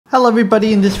Hello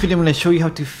everybody, in this video I'm going to show you how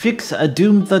to fix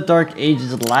Doom the Dark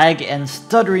Ages lag and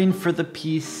stuttering for the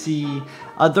PC.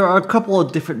 There are a couple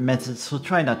of different methods, so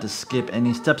try not to skip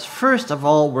any steps. First of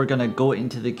all, we're going to go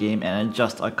into the game and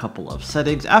adjust a couple of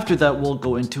settings. After that, we'll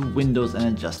go into Windows and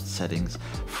adjust settings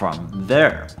from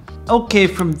there. Okay,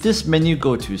 from this menu,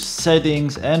 go to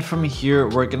Settings, and from here,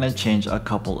 we're going to change a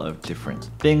couple of different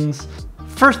things.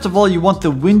 First of all, you want the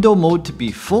window mode to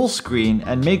be full screen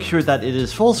and make sure that it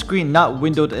is full screen, not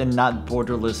windowed and not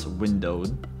borderless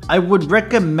windowed. I would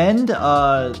recommend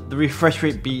the refresh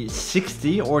rate be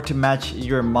 60 or to match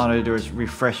your monitor's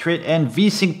refresh rate, and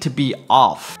VSync to be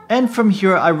off. And from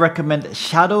here, I recommend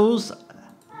shadows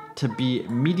to be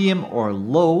medium or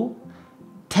low,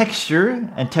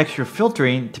 texture and texture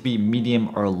filtering to be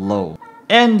medium or low,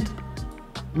 and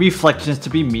reflections to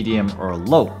be medium or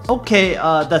low. Okay,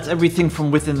 that's everything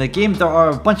from within the game. There are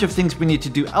a bunch of things we need to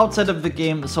do outside of the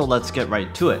game, so let's get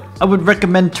right to it. I would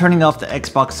recommend turning off the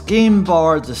Xbox game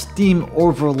bar, the Steam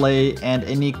overlay, and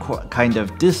any kind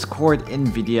of Discord,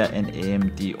 Nvidia, and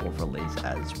AMD overlays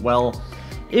as well.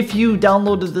 If you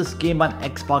downloaded this game on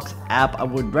Xbox app, I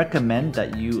would recommend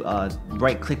that you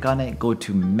right click on it, go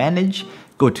to Manage,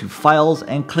 go to Files,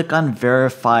 and click on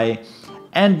Verify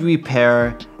and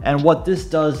Repair. And what this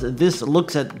does, this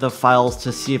looks at the files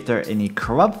to see if there are any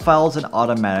corrupt files and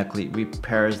automatically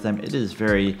repairs them. It is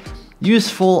very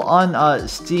useful. On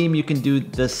Steam, you can do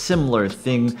the similar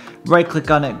thing. Right click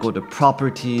on it, go to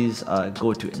Properties,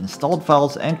 go to Installed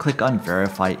Files, and click on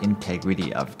Verify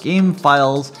Integrity of Game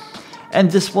Files.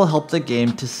 And this will help the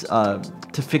game to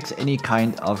fix any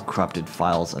kind of corrupted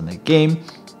files in the game.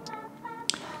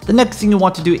 The next thing you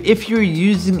want to do, if you're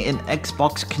using an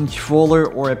Xbox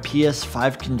controller or a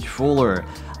PS5 controller,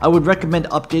 I would recommend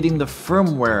updating the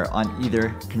firmware on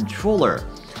either controller.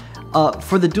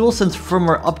 For the DualSense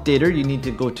firmware updater, you need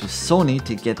to go to Sony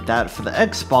to get that. For the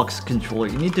Xbox controller,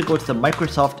 you need to go to the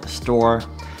Microsoft Store,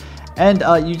 and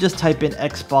you just type in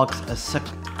Xbox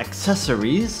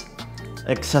accessories,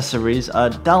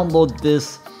 download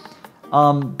this.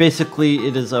 Basically,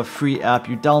 it is a free app.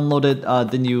 You download it,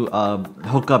 then you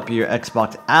hook up your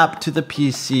Xbox app to the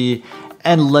PC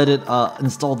and let it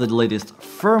install the latest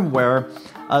firmware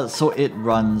so it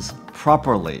runs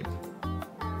properly.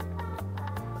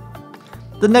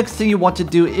 The next thing you want to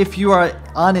do, if you are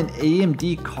on an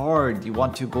AMD card, you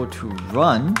want to go to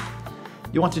Run.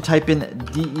 You want to type in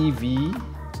dev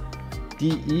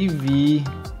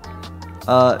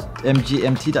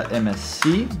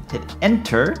mgmt.msc, hit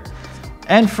Enter.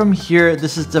 And from here,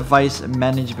 this is device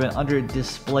management. Under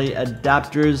display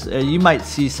adapters, you might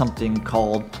see something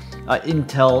called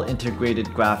Intel integrated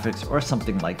graphics or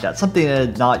something like that. Something that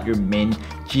is not your main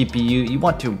GPU. You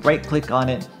want to right click on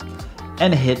it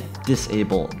and hit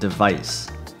disable device.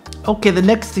 Okay, the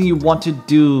next thing you want to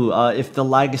do if the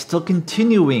lag is still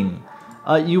continuing,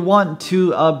 you want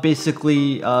to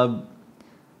basically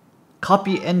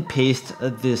copy and paste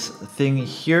this thing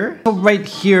here. So right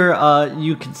here,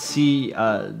 you can see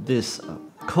this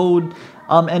code.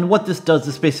 And what this does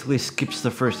is basically skips the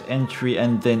first entry,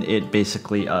 and then it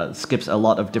basically skips a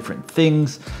lot of different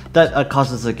things that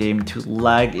causes the game to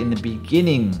lag in the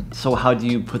beginning. So how do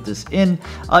you put this in?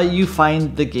 You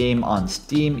find the game on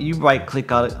Steam, you right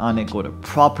click on it, go to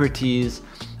Properties.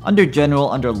 Under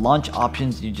General, under Launch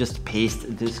Options, you just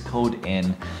paste this code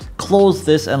in, close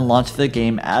this, and launch the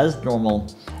game as normal,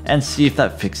 and see if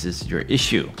that fixes your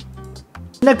issue.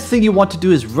 Next thing you want to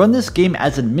do is run this game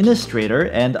as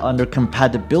administrator and under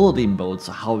compatibility mode.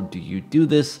 So how do you do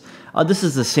this? This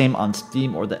is the same on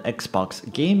Steam or the Xbox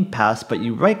Gamepass, but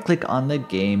you right click on the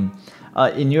game.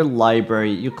 In your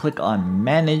library, you click on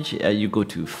Manage, you go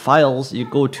to Files, you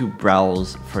go to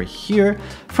Browse for here.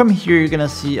 From here, you're gonna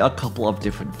see a couple of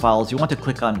different files. You want to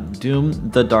click on Doom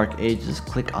the Dark Ages,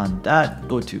 click on that,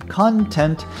 go to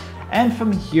Content, and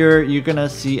from here, you're gonna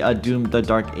see a Doom the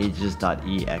Dark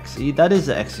Ages.exe. That is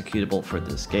the executable for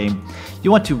this game.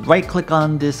 You want to right click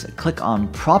on this, click on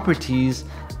Properties.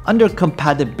 Under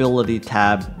Compatibility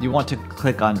tab, you want to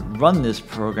click on Run this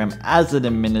program as an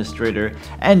administrator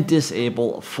and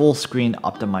disable full screen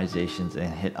optimizations,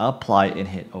 and hit Apply and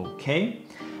hit OK.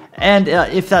 And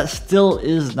if that still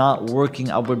is not working,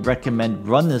 I would recommend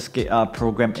run this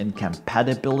program in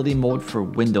compatibility mode for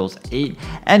Windows 8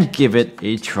 and give it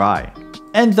a try.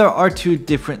 And there are two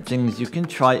different things you can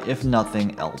try if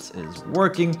nothing else is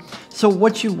working. So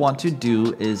what you want to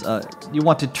do is you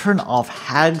want to turn off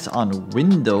HAGs on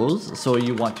Windows. So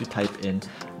you want to type in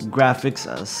graphics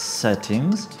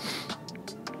settings.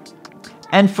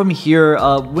 And from here,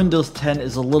 Windows 10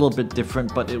 is a little bit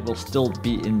different, but it will still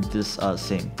be in this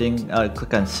same thing.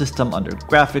 Click on System under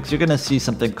Graphics. You're going to see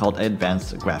something called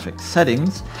Advanced Graphics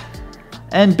Settings.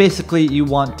 And basically you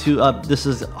want to, this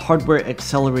is Hardware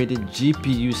Accelerated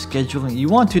GPU Scheduling. You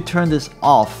want to turn this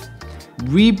off,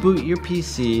 reboot your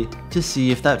PC to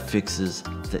see if that fixes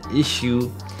the issue.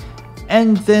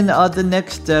 And then the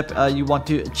next step, you want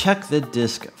to check the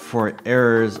disk for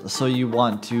errors. So you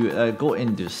want to go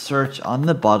into search on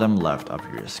the bottom left of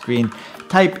your screen,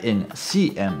 type in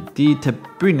CMD to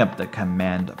bring up the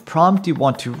command prompt. You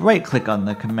want to right click on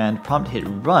the command prompt, hit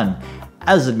run.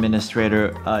 As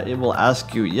administrator, it will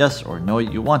ask you yes or no.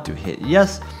 You want to hit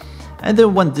yes. And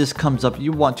then when this comes up,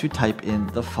 you want to type in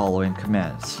the following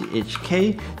command,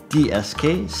 chkdsk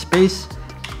space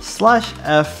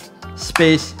 /f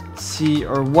space C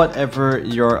or whatever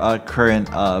your current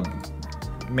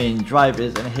main drive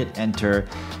is, and hit enter.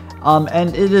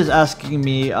 And it is asking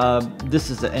me, this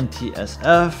is the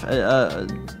NTSF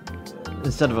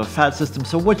instead of a FAT system.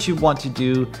 So what you want to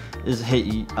do is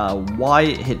hit Y,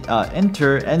 hit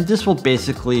enter, and this will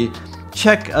basically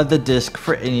check the disk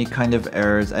for any kind of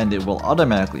errors, and it will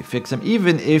automatically fix them.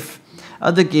 Even if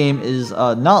the game is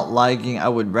not lagging, I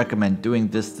would recommend doing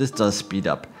this. This does speed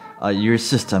up your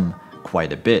system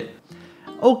quite a bit.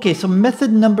 Okay, so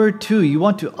method number 2, you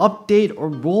want to update or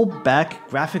roll back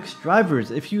graphics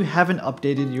drivers. If you haven't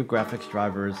updated your graphics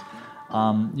drivers,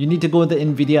 you need to go to the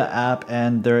NVIDIA app,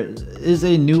 and there is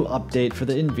a new update for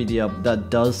the NVIDIA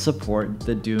that does support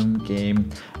the Doom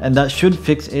game, and that should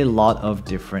fix a lot of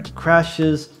different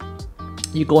crashes.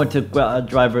 You go into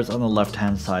drivers on the left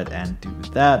hand side and do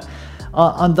that.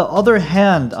 On the other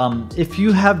hand, if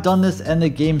you have done this and the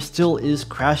game still is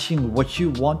crashing, what you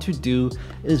want to do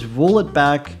is roll it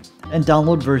back and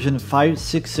download version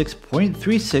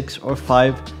 566.36 or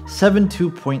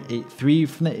 572.83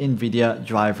 from the NVIDIA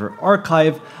driver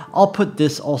archive. I'll put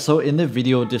this also in the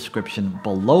video description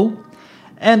below.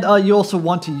 And you also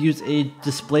want to use a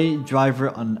display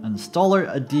driver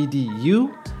uninstaller, a DDU.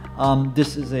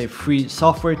 This is a free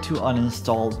software to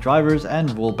uninstall drivers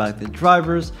and roll back the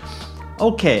drivers.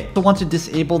 Okay, so want to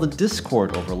disable the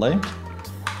Discord overlay.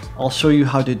 I'll show you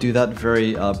how to do that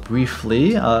very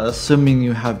briefly. Assuming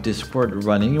you have Discord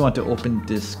running, you want to open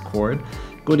Discord,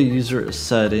 go to user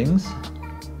settings.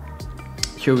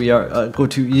 Here we are, go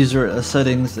to user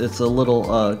settings. It's a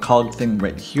little cog thing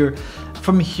right here.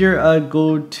 From here,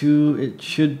 go to, it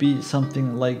should be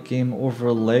something like game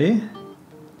overlay.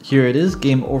 Here it is,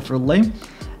 game overlay.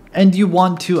 And you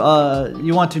want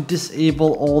to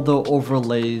disable all the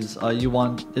overlays.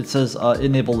 It says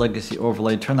enable legacy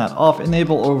overlay, turn that off.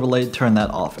 Enable overlay, turn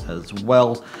that off as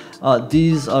well.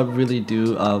 These really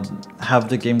do have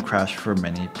the game crash for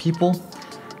many people.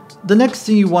 The next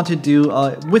thing you want to do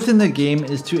within the game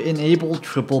is to enable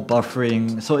triple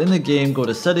buffering. So in the game, go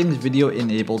to settings, video,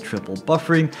 enable triple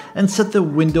buffering, and set the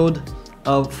windowed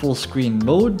full screen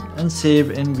mode, and save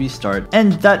and restart.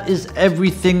 And that is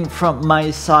everything from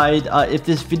my side. If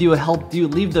this video helped you,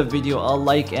 leave the video a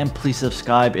like and please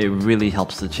subscribe. It really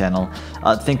helps the channel.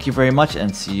 Thank you very much,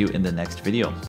 and see you in the next video.